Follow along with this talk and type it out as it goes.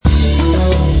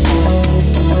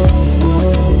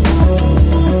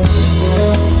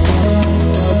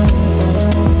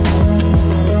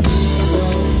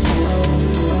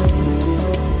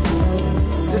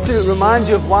remind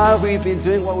you of why we've been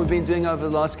doing what we've been doing over the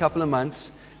last couple of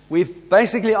months. We've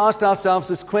basically asked ourselves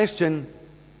this question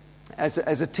as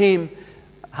a team: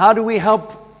 how do we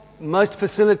help most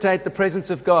facilitate the presence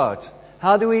of God?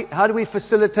 How do we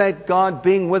facilitate God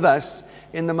being with us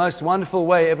in the most wonderful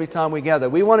way every time we gather?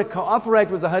 We want to cooperate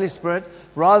with the Holy Spirit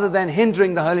rather than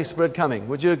hindering the Holy Spirit coming.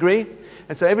 Would you agree?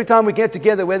 And so every time we get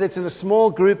together, whether it's in a small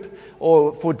group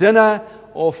or for dinner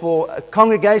or for a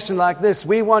congregation like this,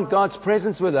 we want God's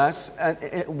presence with us.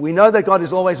 And we know that God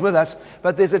is always with us,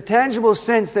 but there's a tangible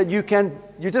sense that you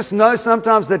just know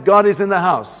sometimes that God is in the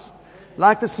house.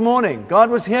 Like this morning, God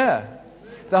was here.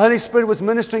 The Holy Spirit was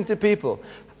ministering to people.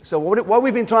 So what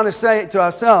we've been trying to say to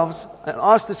ourselves and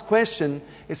ask this question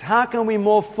is, how can we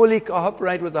more fully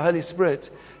cooperate with the Holy Spirit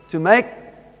to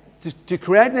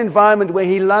create an environment where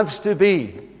He loves to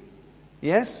be?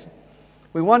 Yes?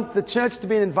 We want the church to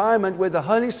be an environment where the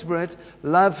Holy Spirit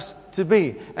loves to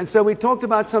be. And so we talked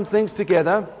about some things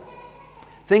together.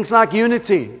 Things like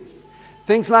unity.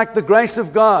 Things like the grace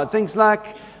of God. Things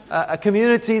like a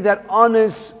community that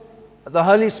honors the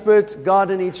Holy Spirit,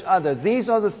 God, and each other. These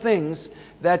are the things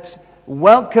that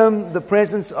welcome the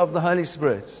presence of the Holy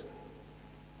Spirit.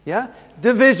 Yeah?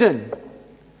 Division.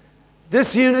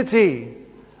 Disunity.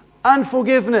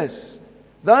 Unforgiveness.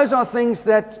 Those are things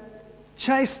that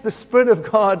chase the Spirit of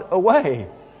God away,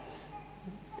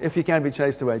 if He can be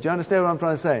chased away. Do you understand what I'm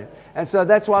trying to say? And so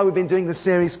that's why we've been doing this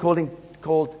series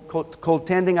called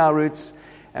Tending Our Roots,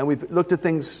 and we've looked at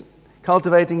things,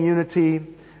 cultivating unity,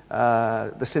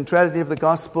 the centrality of the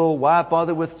gospel, why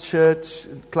bother with church.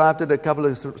 Clive did a couple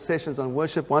of sessions on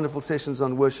worship, wonderful sessions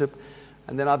on worship,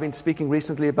 and then I've been speaking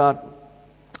recently about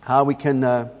how we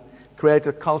can create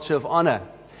a culture of honor.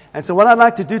 And so what I'd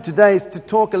like to do today is to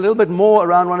talk a little bit more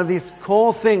around one of these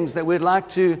core things that we'd like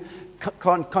to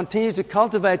continue to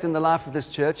cultivate in the life of this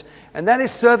church, and that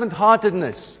is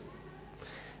servant-heartedness.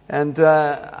 And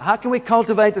how can we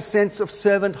cultivate a sense of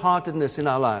servant-heartedness in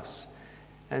our lives?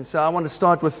 And so I want to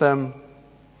start with a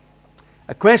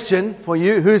question for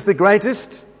you. Who's the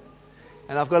greatest?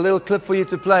 And I've got a little clip for you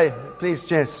to play, please,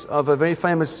 Jess, of a very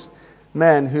famous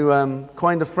man who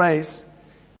coined a phrase.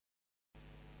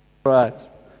 All right.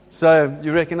 So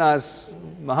you recognize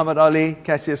Muhammad Ali,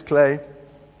 Cassius Clay,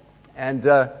 and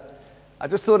I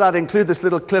just thought I'd include this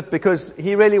little clip because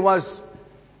he really was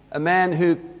a man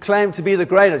who claimed to be the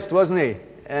greatest, wasn't he?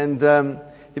 And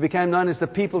he became known as the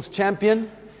people's champion,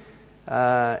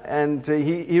 and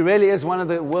he really is one of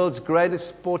the world's greatest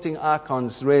sporting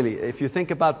icons, really. If you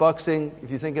think about boxing,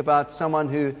 if you think about someone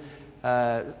who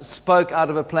spoke out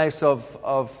of a place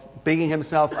of bigging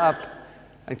himself up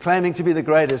and claiming to be the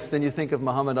greatest, then you think of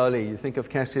Muhammad Ali, you think of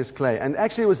Cassius Clay. And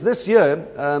actually it was this year,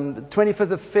 the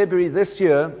 25th of February this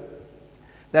year,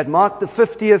 that marked the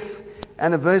 50th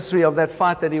anniversary of that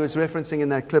fight that he was referencing in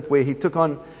that clip, where he took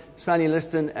on Sonny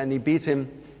Liston and he beat him.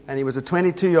 And he was a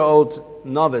 22-year-old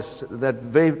novice that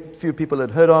very few people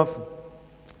had heard of.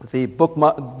 The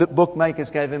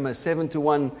bookmakers gave him a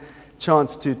 7-1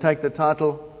 chance to take the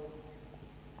title.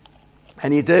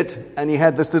 And he did. And he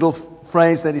had this little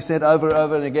phrase that he said over and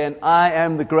over and again: "I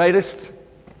am the greatest."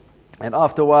 And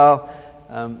after a while,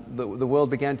 the world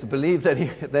began to believe that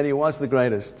he was the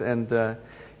greatest. And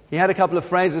he had a couple of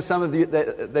phrases, some of you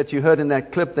that you heard in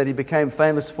that clip, that he became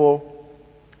famous for.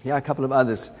 Yeah, a couple of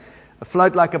others.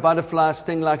 "Float like a butterfly,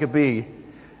 sting like a bee.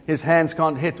 His hands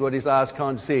can't hit what his eyes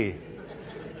can't see."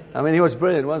 I mean, he was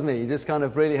brilliant, wasn't he? He just kind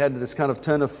of really had this kind of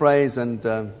turn of phrase, and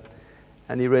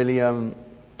he really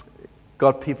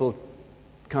got people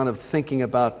kind of thinking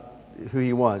about who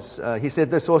he was. He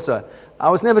said this also: "I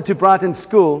was never too bright in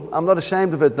school. I'm not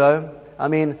ashamed of it, though. I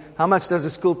mean, how much does a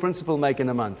school principal make in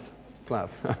a month?" Clive.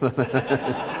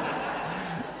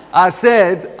 "I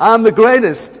said, I'm the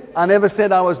greatest. I never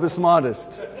said I was the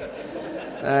smartest."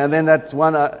 And then that's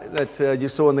one that you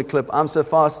saw in the clip: "I'm so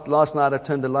fast, last night I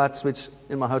turned the light switch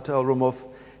in my hotel room off,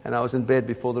 and I was in bed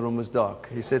before the room was dark."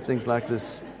 He said things like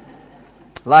this.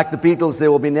 "Like the Beatles, there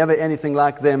will be never anything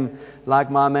like them, like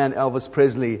my man Elvis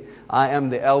Presley. I am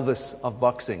the Elvis of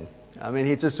boxing." I mean,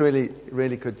 he just really,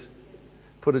 really could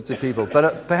put it to people.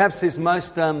 But perhaps his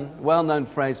most well-known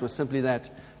phrase was simply that: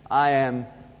 "I am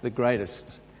the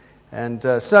greatest." And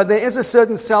so there is a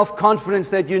certain self-confidence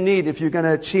that you need if you're going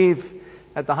to achieve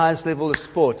at the highest level of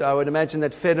sport. I would imagine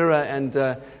that Federer and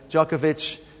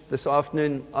Djokovic this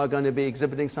afternoon are going to be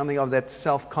exhibiting something of that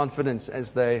self-confidence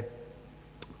as they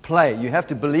play. You have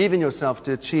to believe in yourself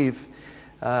to achieve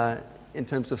in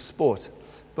terms of sport.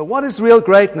 But what is real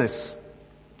greatness?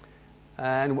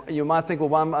 And you might think, well,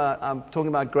 why I'm talking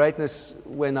about greatness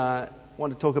when I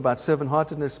want to talk about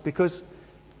servant-heartedness?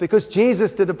 Because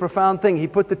Jesus did a profound thing. He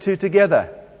put the two together.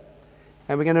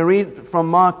 And we're going to read from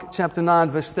Mark chapter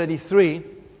 9, verse 33.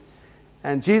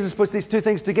 And Jesus puts these two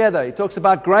things together. He talks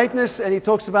about greatness and he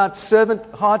talks about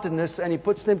servant-heartedness, and he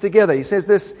puts them together. He says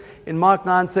this in Mark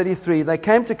 9:33. They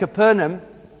came to Capernaum,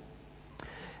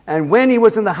 and when he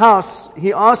was in the house,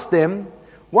 he asked them,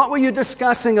 "What were you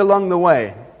discussing along the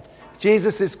way?"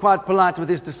 Jesus is quite polite with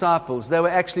his disciples. They were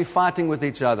actually fighting with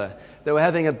each other. They were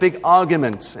having a big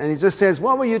argument. And he just says,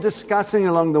 "What were you discussing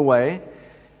along the way?"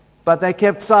 But they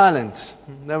kept silent.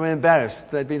 They were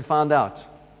embarrassed. They'd been found out.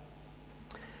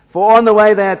 For on the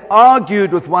way they had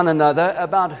argued with one another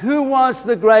about who was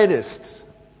the greatest.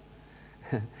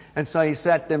 And so he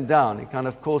sat them down. He kind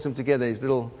of calls them together, his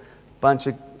little bunch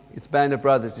of, his band of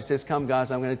brothers. He says, "Come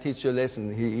guys, I'm going to teach you a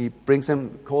lesson." He brings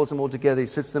them, calls them all together, he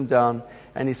sits them down.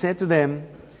 And he said to them,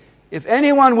 "If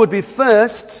anyone would be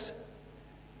first,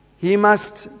 he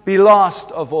must be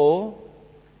last of all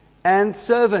and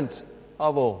servant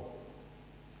of all."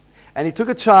 And he took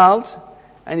a child,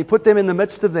 and he put them in the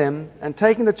midst of them, and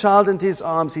taking the child into his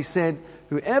arms, he said,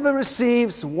 "Whoever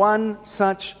receives one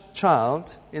such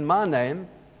child in my name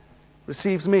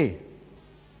receives me.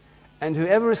 And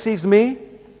whoever receives me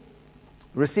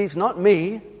receives not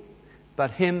me,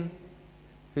 but him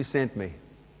who sent me."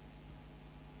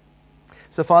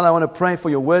 So, Father, I want to pray for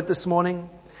your word this morning.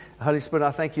 Holy Spirit,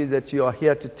 I thank you that you are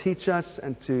here to teach us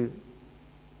and to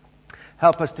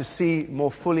help us to see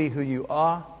more fully who you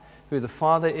are, who the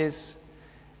Father is,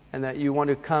 and that you want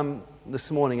to come this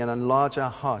morning and enlarge our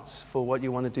hearts for what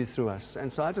you want to do through us.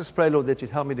 And so I just pray, Lord, that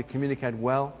you'd help me to communicate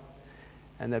well,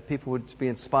 and that people would be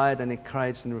inspired and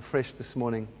encouraged and refreshed this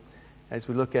morning as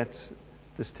we look at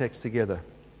this text together.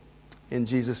 In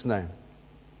Jesus' name.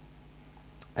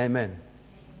 Amen.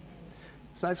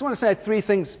 So I just want to say three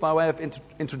things by way of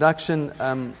introduction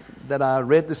that I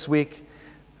read this week.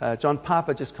 John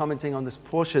Piper, just commenting on this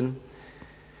portion,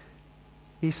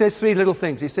 he says three little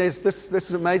things. He says this is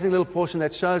an amazing little portion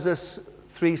that shows us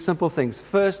three simple things.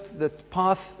 First, the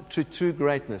path to true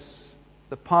greatness.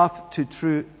 The path to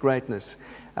true greatness.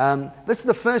 This is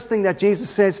the first thing that Jesus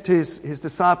says to his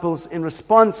disciples in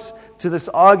response to this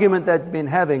argument they'd been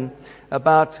having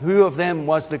about who of them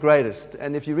was the greatest.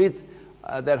 And if you read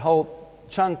that whole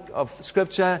chunk of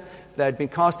Scripture, they'd been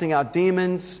casting out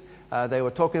demons. They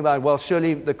were talking about, well,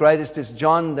 surely the greatest is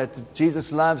John that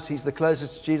Jesus loves. He's the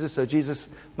closest to Jesus, so Jesus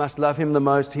must love him the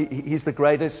most. He's the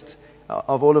greatest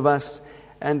of all of us.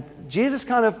 And Jesus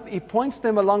he points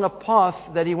them along a path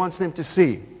that he wants them to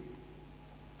see.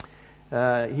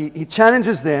 He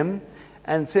challenges them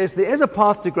and says there is a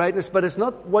path to greatness, but it's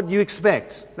not what you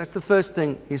expect. That's the first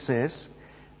thing he says.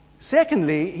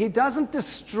 Secondly, he doesn't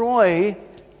destroy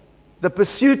the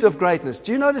pursuit of greatness.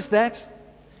 Do you notice that?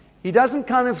 He doesn't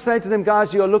kind of say to them,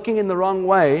 "Guys, you're looking in the wrong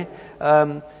way."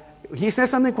 He says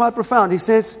something quite profound. He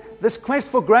says, this quest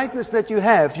for greatness that you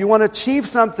have, you want to achieve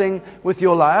something with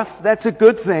your life, that's a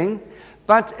good thing,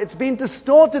 but it's been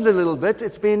distorted a little bit.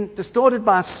 It's been distorted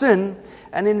by sin.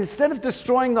 And instead of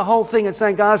destroying the whole thing and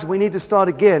saying, "Guys, we need to start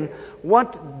again,"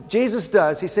 what Jesus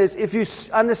does, he says, if you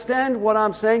understand what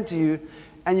I'm saying to you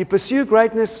and you pursue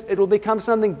greatness, it will become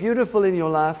something beautiful in your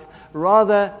life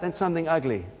rather than something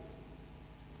ugly.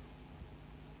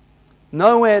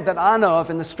 Nowhere that I know of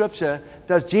in the Scripture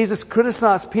does Jesus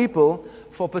criticize people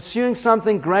for pursuing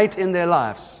something great in their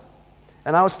lives.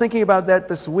 And I was thinking about that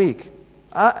this week.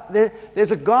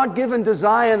 There's a God-given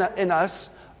desire in us,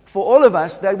 for all of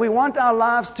us, that we want our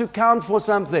lives to count for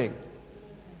something.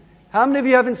 How many of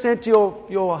you haven't said to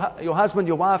your husband,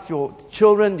 your wife, your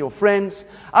children, your friends,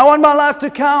 "I want my life to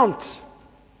count"?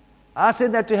 I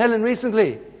said that to Helen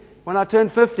recently when I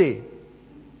turned 50.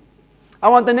 I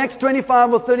want the next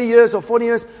 25 or 30 years or 40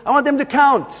 years, I want them to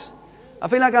count. I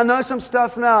feel like I know some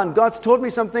stuff now and God's taught me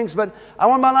some things, but I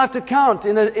want my life to count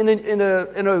in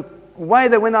a way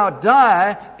that when I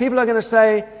die, people are going to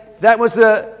say, "That was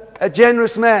a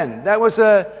generous man. That was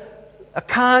a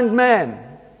kind man."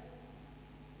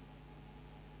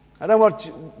 I don't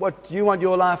know what you want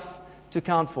your life to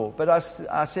count for, but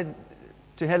I said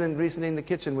to Helen recently in the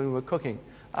kitchen when we were cooking,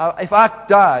 if I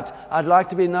died, I'd like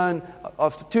to be known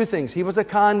of two things. He was a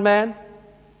kind man,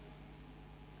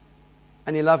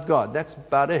 and he loved God. That's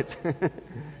about it.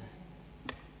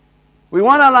 We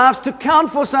want our lives to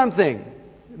count for something.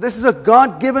 This is a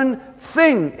God-given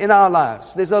thing in our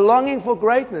lives. There's a longing for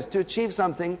greatness to achieve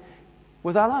something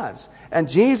with our lives. And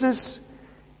Jesus,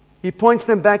 he points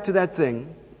them back to that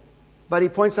thing, but he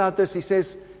points out this. He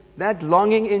says, that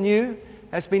longing in you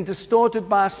has been distorted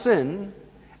by sin,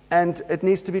 and it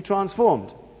needs to be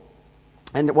transformed.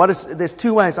 And there's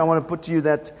two ways I want to put to you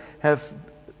that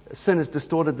sin has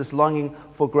distorted this longing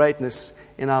for greatness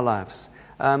in our lives.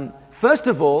 First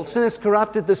of all, sin has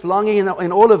corrupted this longing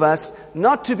in all of us,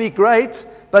 not to be great,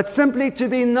 but simply to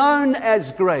be known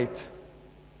as great.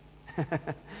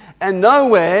 And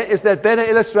nowhere is that better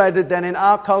illustrated than in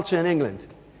our culture in England.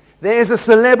 There is a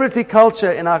celebrity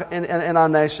culture in our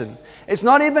nation. It's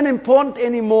not even important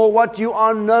anymore what you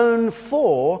are known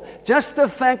for, just the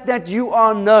fact that you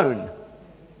are known.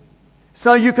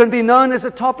 So you can be known as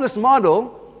a topless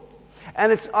model,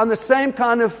 and it's on the same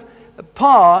kind of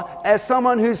par as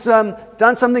someone who's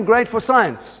done something great for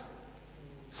science.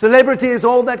 Celebrity is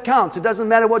all that counts. It doesn't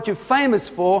matter what you're famous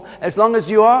for, as long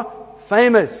as you are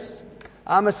famous.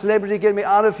 I'm a celebrity, get me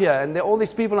out of here. And there are all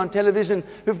these people on television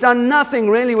who've done nothing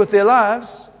really with their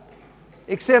lives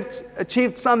except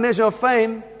achieved some measure of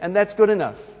fame, and that's good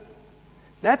enough.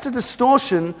 That's a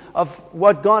distortion of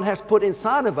what God has put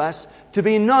inside of us to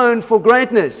be known for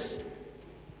greatness.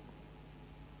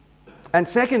 And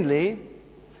secondly,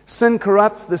 sin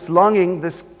corrupts this longing,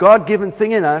 this God-given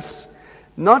thing in us,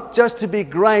 not just to be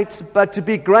great, but to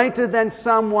be greater than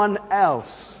someone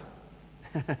else.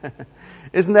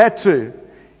 Isn't that true?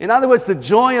 In other words, the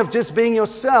joy of just being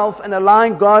yourself and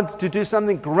allowing God to do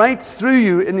something great through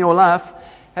you in your life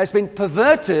has been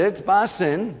perverted by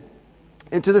sin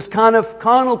into this kind of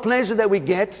carnal pleasure that we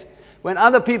get when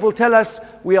other people tell us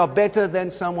we are better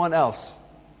than someone else.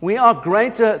 We are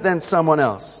greater than someone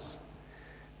else.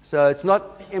 So it's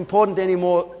not important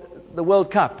anymore, the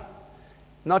World Cup.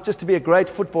 Not just to be a great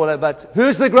footballer, but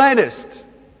who's the greatest?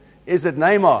 Is it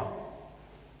Neymar?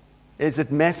 Is it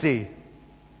Messi?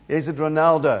 Is it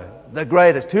Ronaldo? The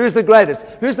greatest. Who's the greatest?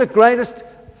 Who's the greatest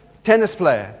tennis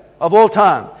player of all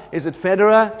time? Is it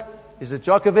Federer? Is it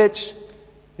Djokovic?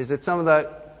 Is it some of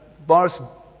the Boris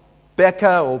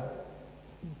Becker or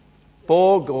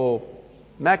Borg or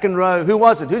McEnroe? Who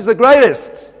was it? Who's the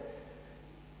greatest?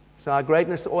 So our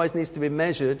greatness always needs to be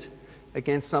measured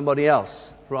against somebody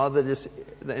else, rather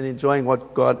than enjoying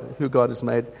who God has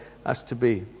made us to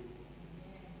be.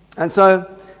 And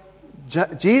so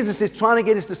Jesus is trying to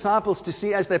get his disciples to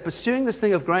see, as they're pursuing this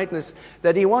thing of greatness,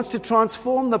 that he wants to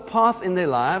transform the path in their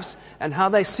lives and how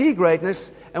they see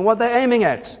greatness and what they're aiming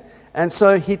at. And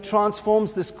so he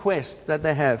transforms this quest that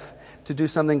they have to do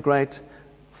something great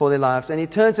for their lives. And he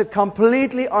turns it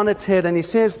completely on its head, and he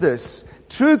says this: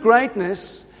 true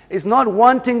greatness is not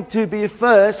wanting to be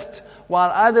first while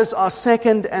others are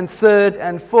second and third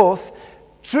and fourth.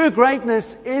 True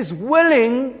greatness is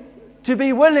willing to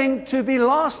be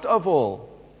last of all.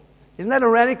 Isn't that a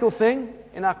radical thing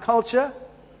in our culture?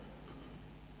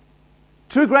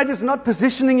 True greatness is not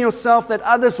positioning yourself that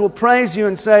others will praise you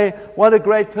and say, what a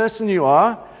great person you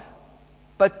are.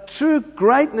 But true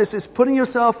greatness is putting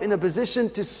yourself in a position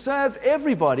to serve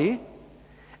everybody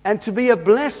and to be a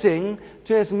blessing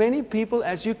to as many people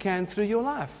as you can through your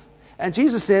life. And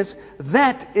Jesus says,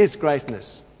 that is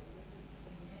greatness.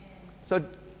 So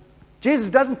Jesus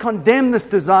doesn't condemn this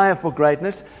desire for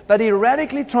greatness, but he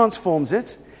radically transforms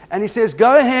it. And he says,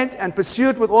 go ahead and pursue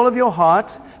it with all of your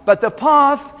heart, but the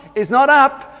path is not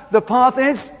up, the path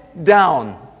is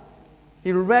down.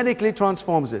 He radically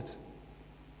transforms it.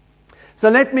 So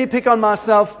let me pick on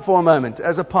myself for a moment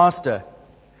as a pastor.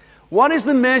 What is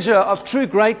the measure of true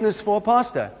greatness for a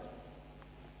pastor?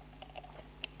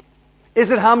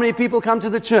 Is it how many people come to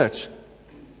the church?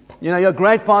 You know, you're a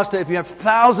great pastor if you have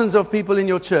thousands of people in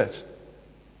your church.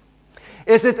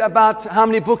 Is it about how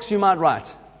many books you might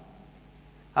write?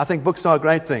 I think books are a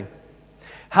great thing.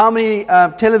 How many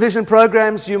television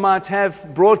programs you might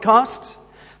have broadcast?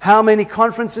 How many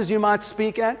conferences you might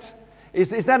speak at?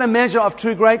 Is that a measure of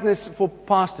true greatness for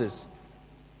pastors?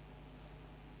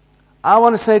 I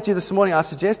want to say to you this morning, I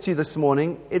suggest to you this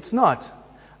morning, it's not.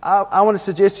 I want to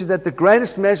suggest to you that the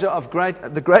greatest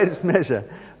measure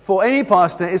for any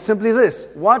pastor is simply this: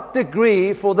 what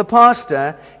degree for the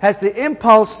pastor has the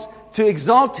impulse to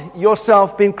exalt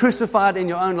yourself being crucified in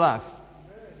your own life?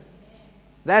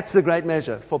 That's the great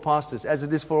measure for pastors, as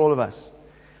it is for all of us.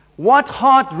 What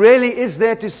heart really is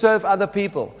there to serve other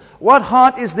people? What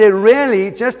heart is there really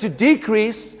just to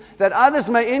decrease that others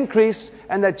may increase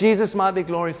and that Jesus might be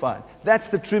glorified? That's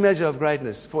the true measure of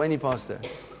greatness for any pastor.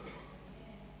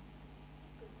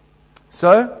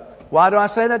 So, why do I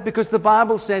say that? Because the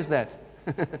Bible says that.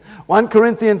 1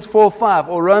 Corinthians 4:5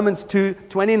 or Romans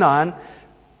 2:29.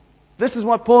 This is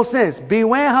what Paul says: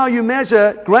 beware how you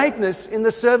measure greatness in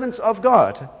the servants of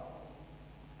God.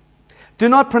 Do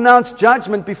not pronounce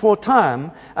judgment before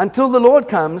time until the Lord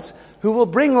comes, who will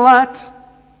bring light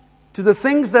to the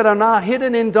things that are now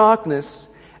hidden in darkness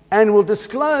and will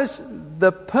disclose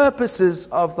the purposes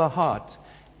of the heart.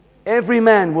 Every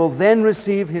man will then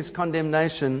receive his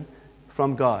condemnation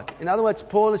from God. In other words,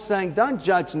 Paul is saying, don't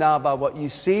judge now by what you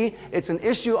see. It's an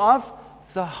issue of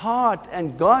the heart,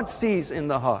 and God sees in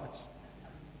the hearts.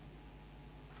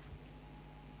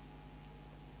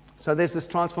 So there's this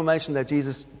transformation that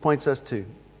Jesus points us to.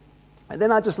 And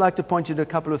then I'd just like to point you to a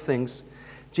couple of things.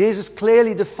 Jesus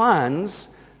clearly defines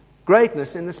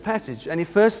greatness in this passage. And the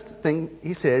first thing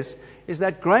he says is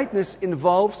that greatness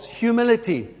involves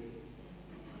humility.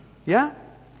 Yeah?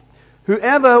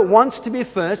 Whoever wants to be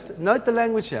first, note the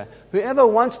language here, whoever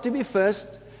wants to be first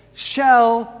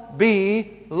shall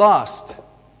be last.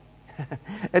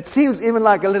 It seems even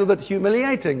like a little bit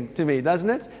humiliating to me, doesn't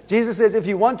it? Jesus says, if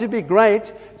you want to be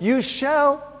great, you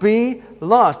shall be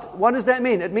last. What does that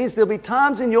mean? It means there'll be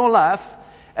times in your life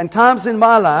and times in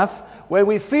my life where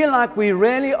we feel like we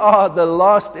really are the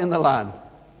last in the line.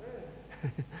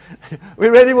 We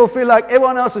really will feel like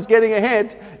everyone else is getting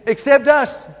ahead except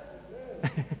us.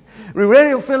 We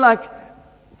really will feel like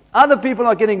other people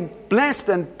are getting blessed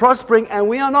and prospering, and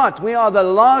we are not. We are the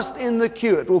last in the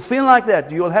queue. It will feel like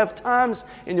that. You'll have times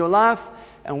in your life.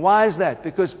 And why is that?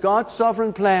 Because God's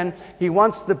sovereign plan, He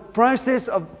wants the process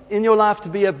in your life to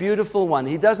be a beautiful one.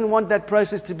 He doesn't want that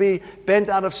process to be bent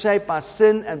out of shape by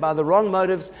sin and by the wrong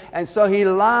motives. And so He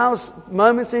allows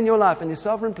moments in your life in His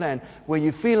sovereign plan where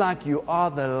you feel like you are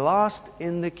the last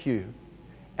in the queue.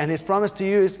 And His promise to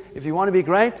you is, if you want to be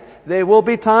great, there will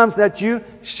be times that you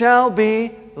shall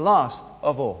be last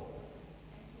of all.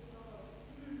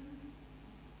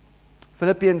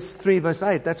 Philippians 3 verse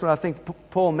 8, that's what I think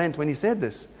Paul meant when he said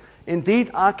this. Indeed,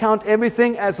 I count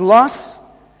everything as loss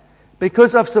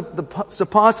because of the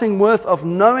surpassing worth of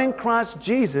knowing Christ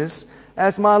Jesus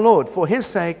as my Lord. For His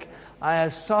sake, I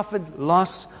have suffered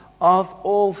loss of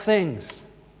all things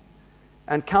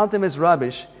and count them as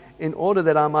rubbish in order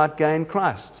that I might gain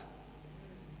Christ.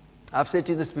 I've said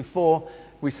to you this before.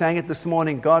 We sang it this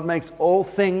morning. God makes all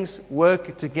things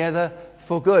work together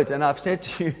for good. And I've said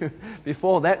to you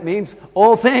before, that means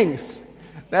all things.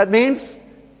 That means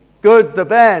good, the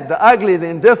bad, the ugly, the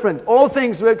indifferent. All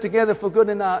things work together for good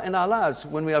in our lives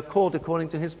when we are called according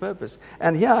to His purpose.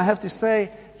 And here I have to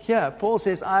say, here, Paul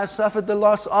says, I have suffered the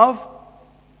loss of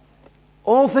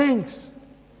all things.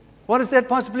 What does that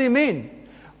possibly mean?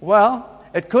 Well,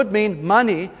 it could mean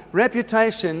money,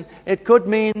 reputation. It could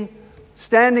mean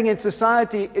standing in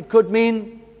society. It could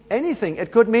mean anything.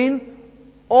 It could mean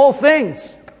all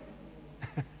things.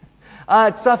 I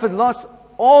had suffered loss,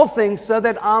 all things, so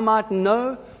that I might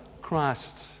know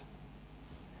Christ.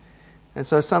 And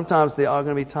so sometimes there are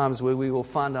going to be times where we will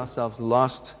find ourselves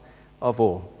lost of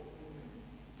all.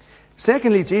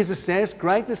 Secondly, Jesus says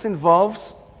greatness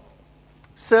involves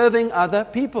serving other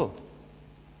people.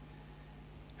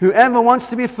 Whoever wants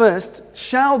to be first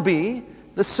shall be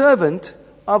the servant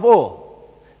of all.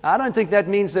 I don't think that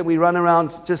means that we run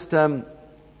around just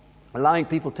allowing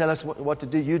people to tell us what to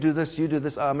do. You do this,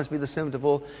 oh, I must be the servant of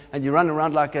all. And you run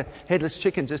around like a headless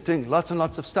chicken just doing lots and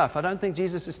lots of stuff. I don't think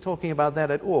Jesus is talking about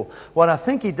that at all. What I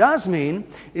think He does mean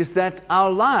is that our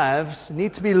lives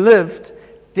need to be lived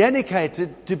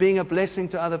dedicated to being a blessing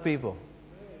to other people.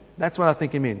 That's what I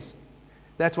think He means.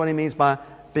 That's what He means by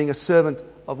being a servant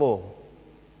of all.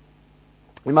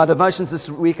 In my devotions this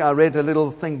week, I read a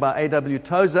little thing by A.W.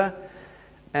 Tozer.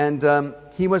 And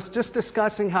he was just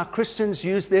discussing how Christians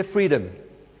use their freedom.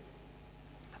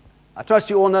 I trust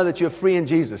you all know that you're free in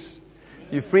Jesus.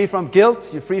 You're free from guilt.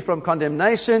 You're free from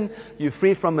condemnation. You're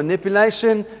free from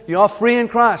manipulation. You are free in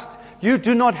Christ. You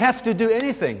do not have to do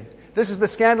anything. This is the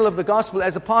scandal of the gospel.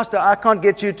 As a pastor, I can't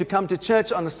get you to come to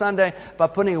church on a Sunday by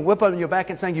putting a whip on your back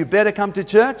and saying, you better come to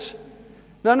church.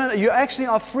 No. You actually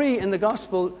are free in the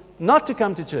gospel not to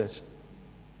come to church.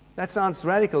 That sounds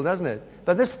radical, doesn't it?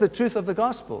 But this is the truth of the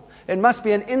gospel. It must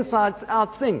be an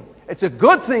inside-out thing. It's a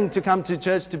good thing to come to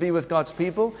church to be with God's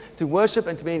people, to worship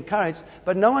and to be encouraged,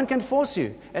 but no one can force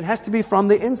you. It has to be from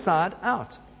the inside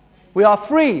out. We are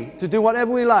free to do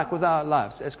whatever we like with our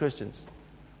lives as Christians.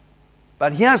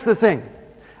 But here's the thing.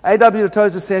 A.W.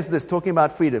 Tozer says this, talking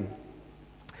about freedom.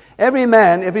 Every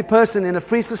man, every person in a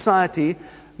free society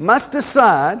must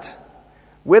decide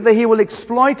whether he will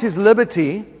exploit his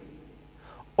liberty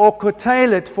or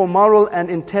curtail it for moral and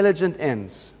intelligent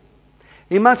ends.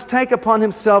 He must take upon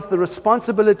himself the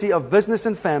responsibility of business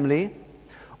and family,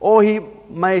 or he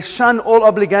may shun all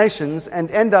obligations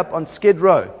and end up on Skid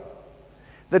Row.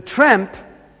 The tramp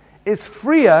is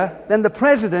freer than the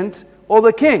president or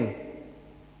the king,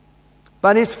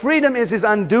 but his freedom is his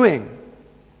undoing.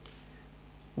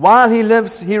 While he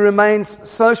lives, he remains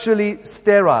socially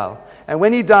sterile, and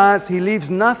when he dies, he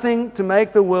leaves nothing to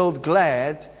make the world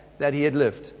glad that he had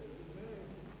lived.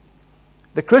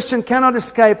 The Christian cannot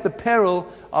escape the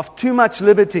peril of too much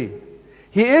liberty.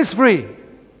 He is free.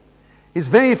 His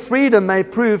very freedom may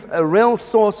prove a real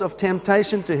source of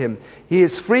temptation to him. He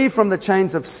is free from the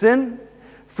chains of sin,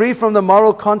 free from the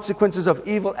moral consequences of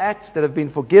evil acts that have been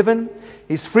forgiven.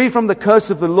 He's free from the curse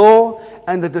of the law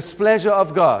and the displeasure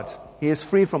of God. He is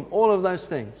free from all of those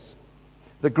things.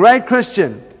 The great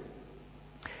Christian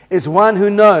is one who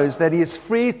knows that he is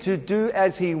free to do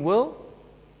as he will,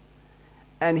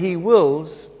 and he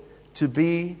wills to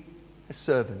be a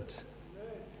servant.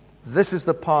 This is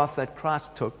the path that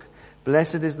Christ took.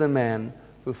 Blessed is the man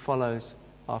who follows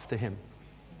after him.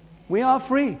 We are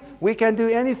free. We can do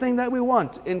anything that we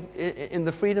want in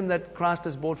the freedom that Christ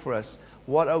has bought for us.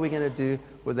 What are we going to do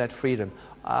with that freedom?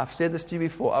 I've said this to you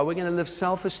before. Are we going to live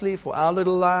selfishly for our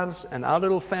little lives and our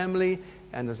little family,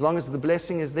 and as long as the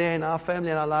blessing is there in our family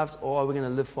and our lives, or are we going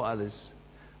to live for others?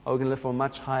 Are we going to live for a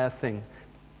much higher thing?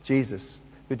 Jesus,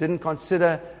 who didn't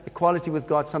consider equality with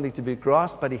God something to be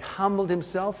grasped, but he humbled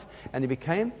himself and he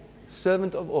became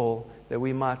servant of all, that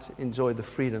we might enjoy the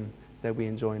freedom that we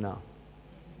enjoy now.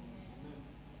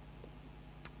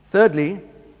 Thirdly,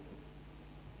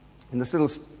 in this little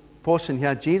portion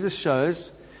here, Jesus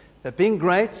shows that being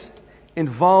great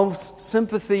involves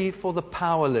sympathy for the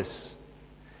powerless.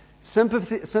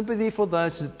 Sympathy for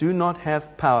those who do not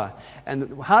have power.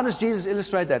 And how does Jesus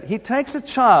illustrate that? He takes a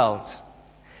child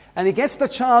and he gets the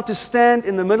child to stand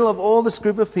in the middle of all this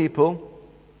group of people,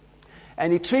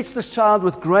 and he treats this child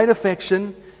with great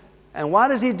affection. And why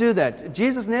does he do that?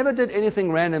 Jesus never did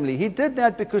anything randomly. He did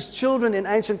that because children in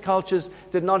ancient cultures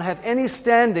did not have any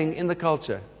standing in the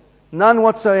culture. None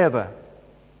whatsoever.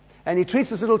 And he treats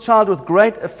this little child with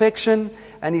great affection,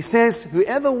 and he says,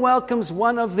 whoever welcomes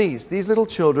one of these little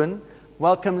children,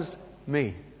 welcomes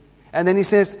me. And then he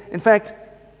says, in fact,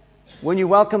 when you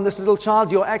welcome this little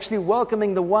child, you're actually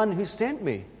welcoming the one who sent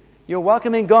me. You're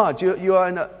welcoming God. You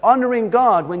are honoring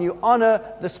God when you honor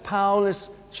this powerless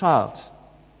child.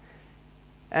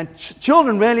 And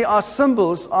children really are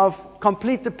symbols of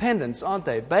complete dependence, aren't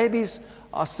they? Babies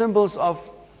are symbols of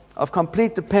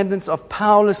complete dependence, of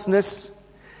powerlessness.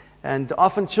 And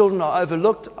often children are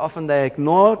overlooked, often they're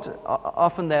ignored,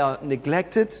 often they are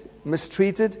neglected,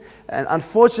 mistreated. And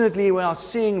unfortunately, we are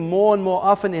seeing more and more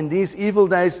often in these evil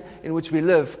days in which we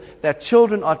live that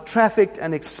children are trafficked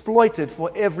and exploited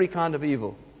for every kind of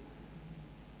evil.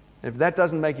 If that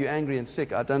doesn't make you angry and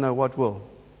sick, I don't know what will.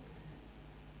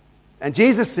 And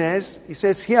Jesus says, he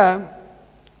says here,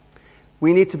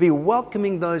 we need to be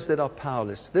welcoming those that are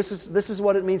powerless. This is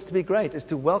what it means to be great, is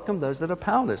to welcome those that are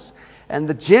powerless. And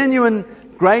the genuine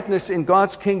greatness in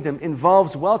God's kingdom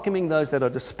involves welcoming those that are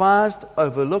despised,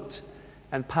 overlooked,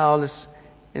 and powerless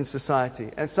in society.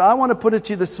 And so I want to put it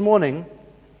to you this morning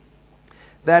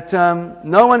that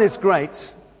no one is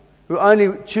great who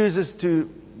only chooses to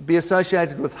be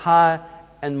associated with high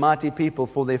and mighty people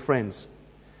for their friends.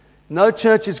 No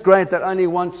church is great that only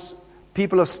wants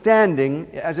people of standing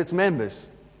as its members.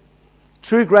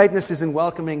 True greatness is in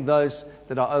welcoming those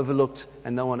that are overlooked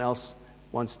and no one else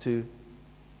wants to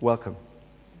welcome.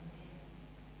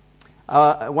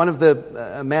 One of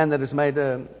a man that has made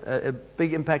a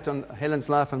big impact on Helen's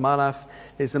life and my life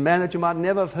is a man that you might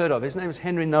never have heard of. His name is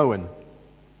Henry Nouwen.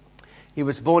 He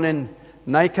was born in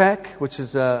Nijkerk, which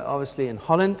is obviously in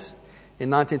Holland, in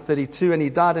 1932, and he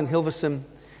died in Hilversum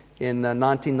in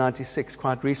 1996,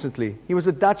 quite recently. He was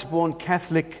a Dutch-born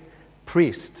Catholic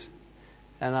priest.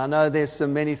 And I know there's so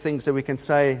many things that we can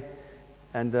say,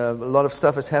 and a lot of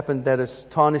stuff has happened that has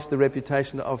tarnished the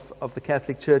reputation of the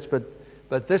Catholic Church,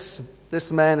 but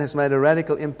this man has made a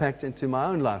radical impact into my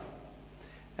own life.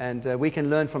 And we can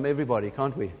learn from everybody,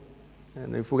 can't we?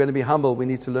 And if we're going to be humble, we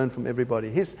need to learn from everybody.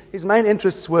 His main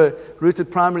interests were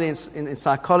rooted primarily in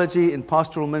psychology, in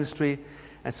pastoral ministry,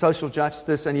 and social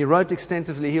justice, and he wrote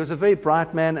extensively. He was a very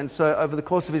bright man, and so over the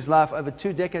course of his life, over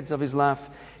 2 decades of his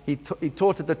life, he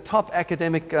taught at the top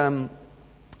academic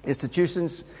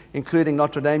institutions, including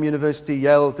Notre Dame University,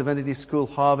 Yale Divinity School,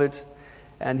 Harvard.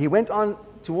 And he went on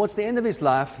towards the end of his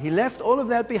life. He left all of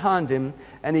that behind him,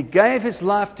 and he gave his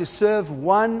life to serve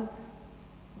one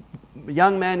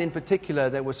young man in particular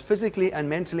that was physically and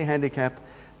mentally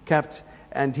handicapped,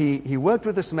 and he worked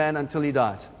with this man until he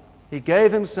died. He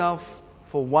gave himself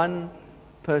for one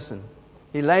person.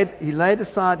 He laid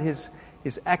aside his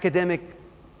academic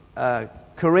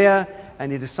career,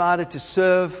 and he decided to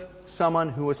serve someone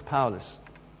who was powerless.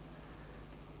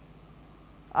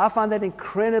 I find that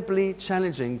incredibly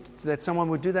challenging, that someone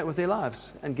would do that with their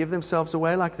lives and give themselves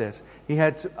away like that. He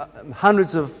had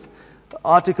hundreds of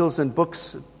articles and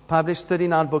books published,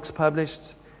 39 books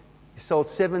published. He sold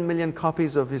 7 million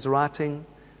copies of his writing.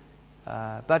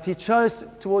 But he chose,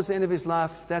 towards the end of his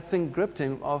life, that thing gripped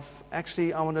him of,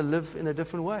 actually, I want to live in a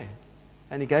different way.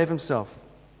 and he gave himself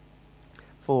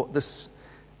for this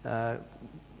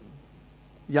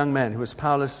young man who was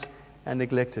powerless and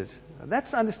neglected.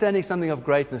 That's understanding something of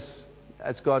greatness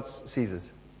as God sees it.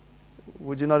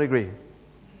 Would you not agree?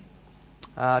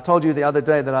 I told you the other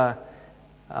day that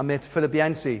I met Philip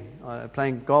Yancey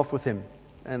playing golf with him.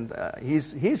 And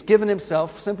he's given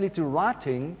himself simply to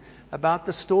writing about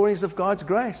the stories of God's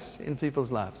grace in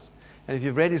people's lives. And if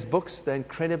you've read his books, they're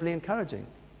incredibly encouraging.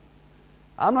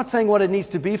 I'm not saying what it needs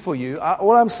to be for you.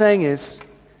 All I'm saying is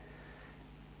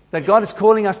that God is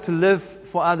calling us to live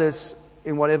for others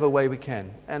in whatever way we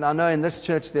can. And I know in this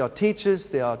church there are teachers,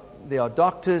 there are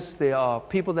doctors, there are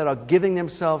people that are giving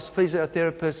themselves,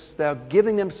 physiotherapists, they are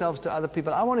giving themselves to other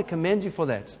people. I want to commend you for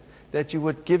that you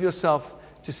would give yourself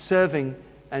to serving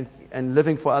and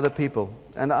living for other people.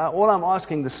 And all I'm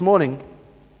asking this morning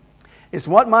is,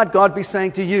 what might God be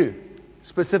saying to you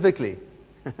specifically?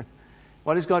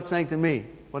 What is God saying to me?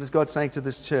 What is God saying to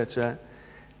this church?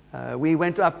 We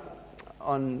went up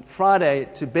on Friday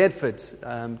to Bedford,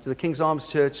 to the King's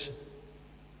Arms Church,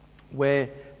 where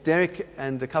Derek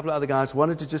and a couple of other guys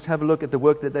wanted to just have a look at the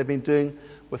work that they've been doing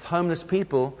with homeless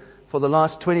people for the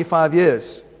last 25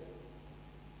 years.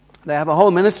 They have a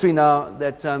whole ministry now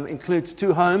that includes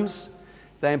 2 homes.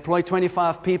 They employ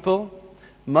 25 people.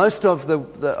 Most of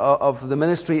the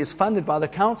ministry is funded by the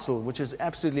council, which is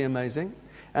absolutely amazing.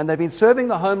 And they've been serving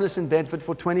the homeless in Bedford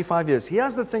for 25 years.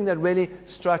 Here's the thing that really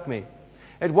struck me.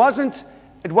 It wasn't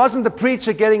the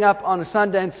preacher getting up on a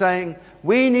Sunday and saying,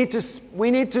 we need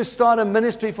to start a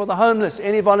ministry for the homeless.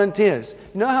 Any volunteers?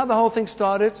 You know how the whole thing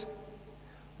started?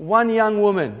 One young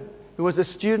woman who was a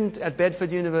student at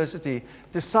Bedford University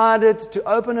decided to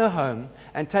open her home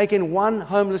and take in one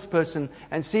homeless person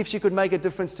and see if she could make a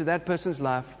difference to that person's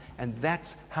life. And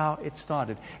that's how it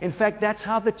started. In fact, that's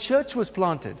how the church was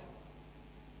planted.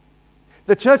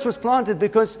 The church was planted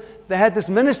because they had this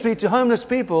ministry to homeless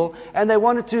people, and they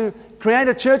wanted to create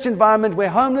a church environment where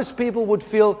homeless people would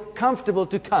feel comfortable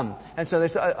to come. And so they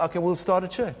said, okay, we'll start a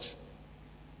church.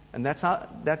 And that's how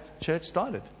that church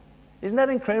started. Isn't that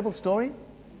an incredible story?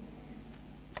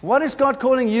 What is God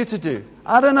calling you to do?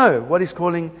 I don't know what He's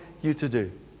calling you to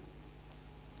do.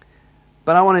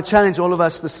 But I want to challenge all of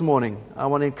us this morning. I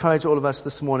want to encourage all of us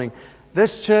this morning.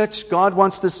 This church, God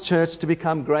wants this church to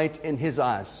become great in His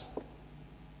eyes.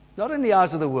 Not in the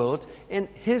eyes of the world. In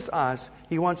His eyes,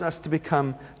 He wants us to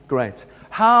become great.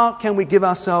 How can we give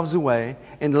ourselves away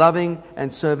in loving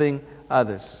and serving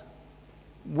others?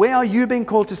 Where are you being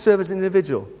called to serve as an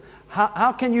individual?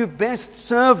 How can you best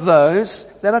serve those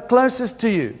that are closest to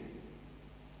you?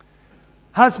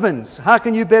 Husbands, how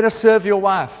can you better serve your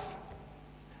wife?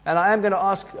 And I am going to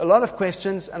ask a lot of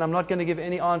questions, and I'm not going to give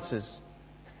any answers.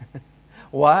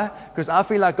 Why? Because I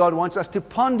feel like God wants us to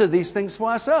ponder these things for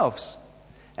ourselves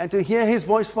and to hear His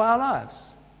voice for our lives.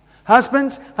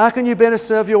 Husbands, how can you better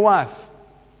serve your wife?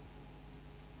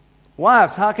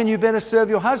 Wives, how can you better serve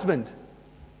your husband?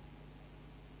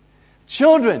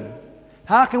 Children,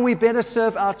 how can we better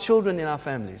serve our children in our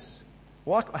families?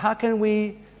 How can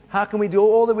we do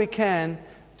all that we can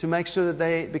to make sure that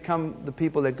they become the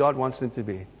people that God wants them to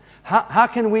be? How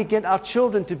can we get our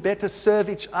children to better serve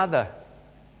each other?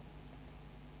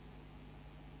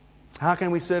 How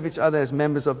can we serve each other as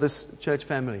members of this church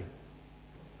family?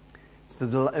 It's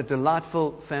a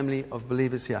delightful family of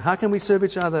believers here. How can we serve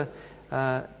each other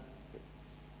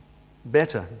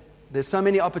better? There's so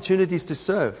many opportunities to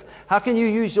serve. How can you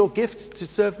use your gifts to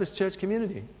serve this church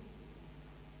community?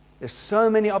 There's so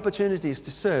many opportunities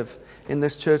to serve in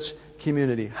this church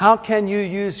community. How can you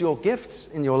use your gifts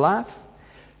in your life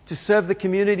to serve the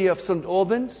community of St.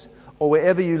 Albans or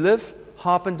wherever you live,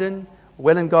 Harpenden,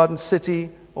 Welland Garden City,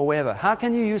 or wherever? How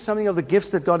can you use something of the gifts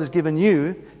that God has given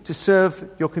you to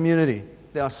serve your community?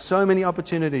 There are so many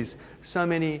opportunities, so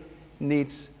many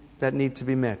needs that need to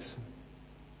be met.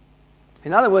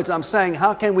 In other words, I'm saying,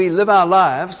 how can we live our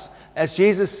lives, as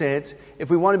Jesus said, if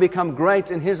we want to become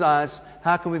great in His eyes,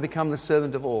 how can we become the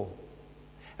servant of all?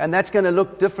 And that's going to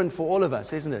look different for all of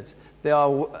us, isn't it?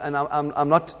 I'm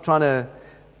not trying to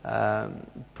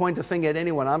point a finger at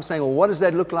anyone. I'm saying, well, what does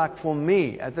that look like for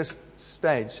me at this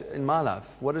stage in my life?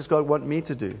 What does God want me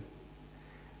to do?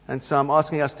 And so I'm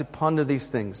asking us to ponder these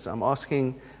things. I'm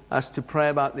asking us to pray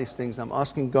about these things. I'm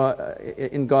asking God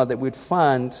that we'd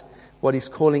find what He's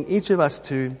calling each of us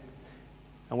to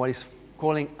and what He's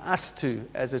calling us to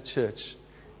as a church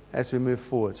as we move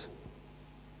forward.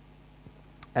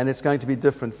 And it's going to be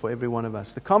different for every one of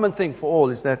us. The common thing for all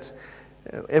is that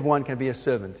everyone can be a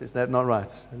servant. Is that not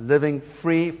right? Living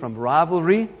free from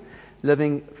rivalry,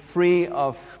 living free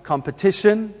of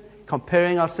competition,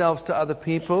 comparing ourselves to other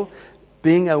people,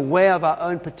 being aware of our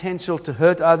own potential to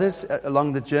hurt others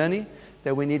along the journey,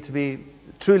 that we need to be,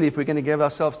 truly, if we're going to give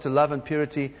ourselves to love and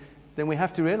purity, then we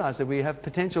have to realize that we have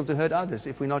potential to hurt others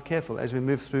if we're not careful as we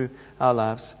move through our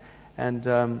lives. And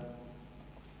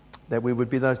that we would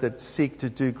be those that seek to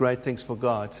do great things for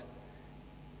God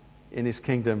in His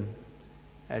kingdom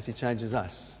as He changes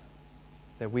us,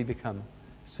 that we become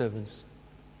servants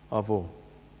of all.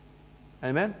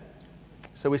 Amen?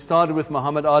 So we started with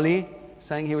Muhammad Ali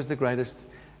saying he was the greatest,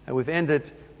 and we've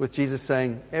ended with Jesus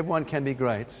saying everyone can be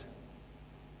great,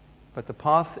 but the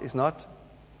path is not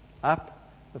up,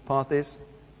 the path is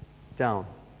down.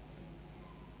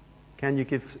 Can you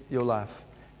give your life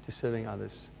to serving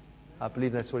others? I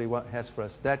believe that's what He has for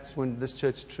us. That's when this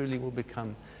church truly will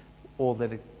become all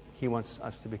that He wants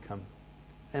us to become.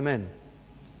 Amen.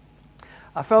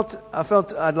 I felt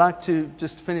I'd like to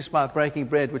just finish by breaking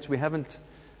bread, which we haven't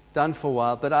done for a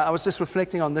while, but I was just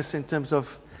reflecting on this in terms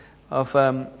of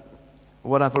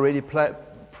what I've already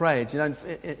prayed. You know,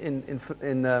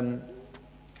 in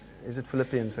is it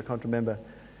Philippians? I can't remember.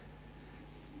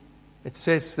 It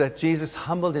says that Jesus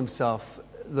humbled Himself,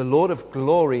 the Lord of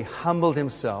glory humbled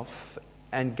Himself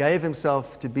and gave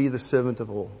Himself to be the servant of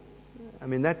all. I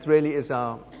mean, that really is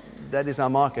our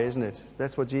marker, isn't it?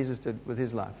 That's what Jesus did with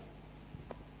His life.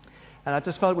 And I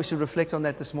just felt we should reflect on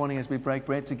that this morning as we break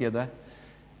bread together.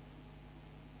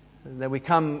 That we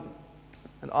come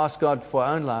and ask God for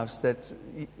our own lives, that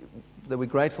we're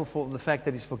grateful for the fact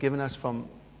that He's forgiven us from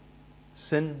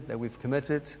sin that we've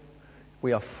committed.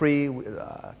 We are free,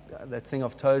 that thing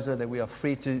of Tozer, that we are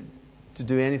free to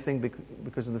do anything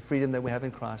because of the freedom that we have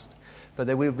in Christ. But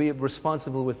that we'll be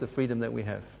responsible with the freedom that we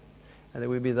have. And that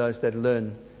we'll be those that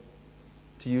learn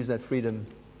to use that freedom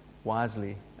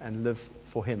wisely and live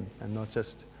for Him and not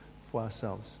just for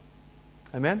ourselves.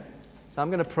 Amen? So I'm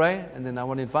going to pray, and then I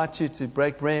want to invite you to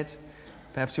break bread.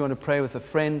 Perhaps you want to pray with a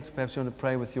friend. Perhaps you want to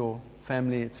pray with your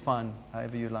family. It's fine,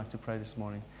 however you'd like to pray this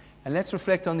morning. And let's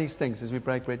reflect on these things as we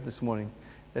break bread this morning.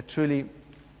 That truly,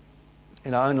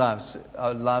 in our own lives,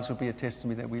 our lives will be a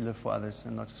testimony that we live for others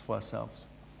and not just for ourselves.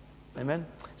 Amen?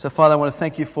 So, Father, I want to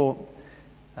thank You for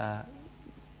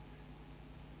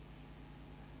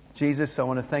Jesus. I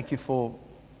want to thank You for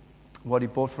what He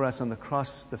bought for us on the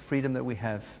cross, the freedom that we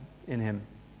have in Him.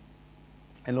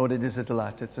 And Lord, it is a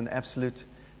delight. It's an absolute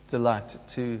delight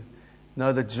to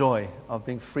know the joy of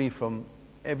being free from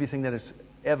everything that has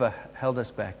ever held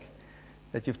us back.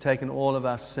 That You've taken all of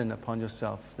our sin upon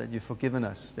Yourself, that You've forgiven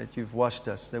us, that You've washed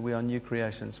us, that we are new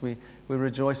creations. We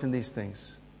rejoice in these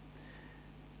things.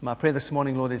 My prayer this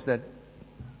morning, Lord, is that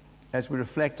as we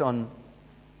reflect on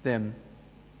them,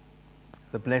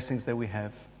 the blessings that we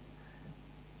have,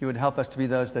 You would help us to be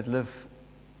those that live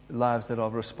lives that are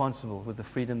responsible with the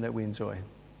freedom that we enjoy.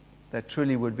 That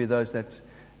truly would be those that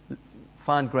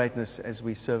find greatness as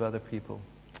we serve other people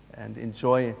and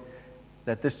enjoy,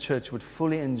 that this church would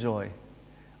fully enjoy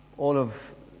all of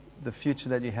the future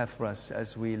that You have for us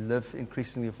as we live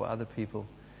increasingly for other people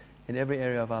in every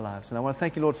area of our lives. And I want to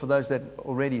thank You, Lord, for those that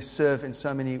already serve in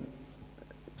so many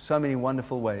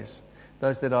wonderful ways.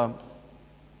 Those that are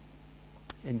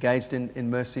engaged in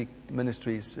mercy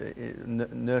ministries,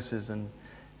 nurses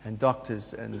and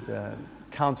doctors and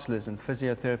counselors and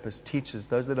physiotherapists, teachers,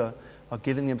 those that are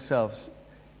giving themselves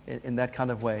in that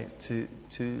kind of way to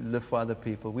live for other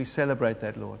people. We celebrate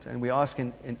that, Lord. And we ask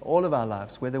in all of our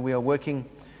lives, whether we are working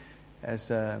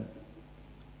as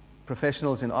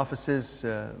professionals in offices,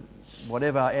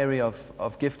 whatever our area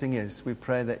of gifting is, we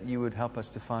pray that You would help us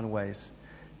to find ways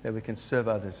that we can serve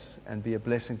others and be a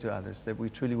blessing to others, that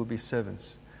we truly will be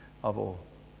servants of all.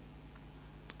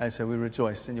 And so we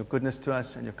rejoice in Your goodness to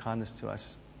us and Your kindness to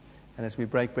us. And as we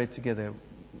break bread together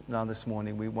now this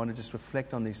morning, we want to just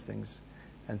reflect on these things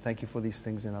and thank You for these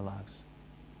things in our lives.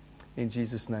 In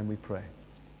Jesus' name we pray.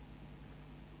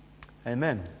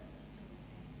 Amen.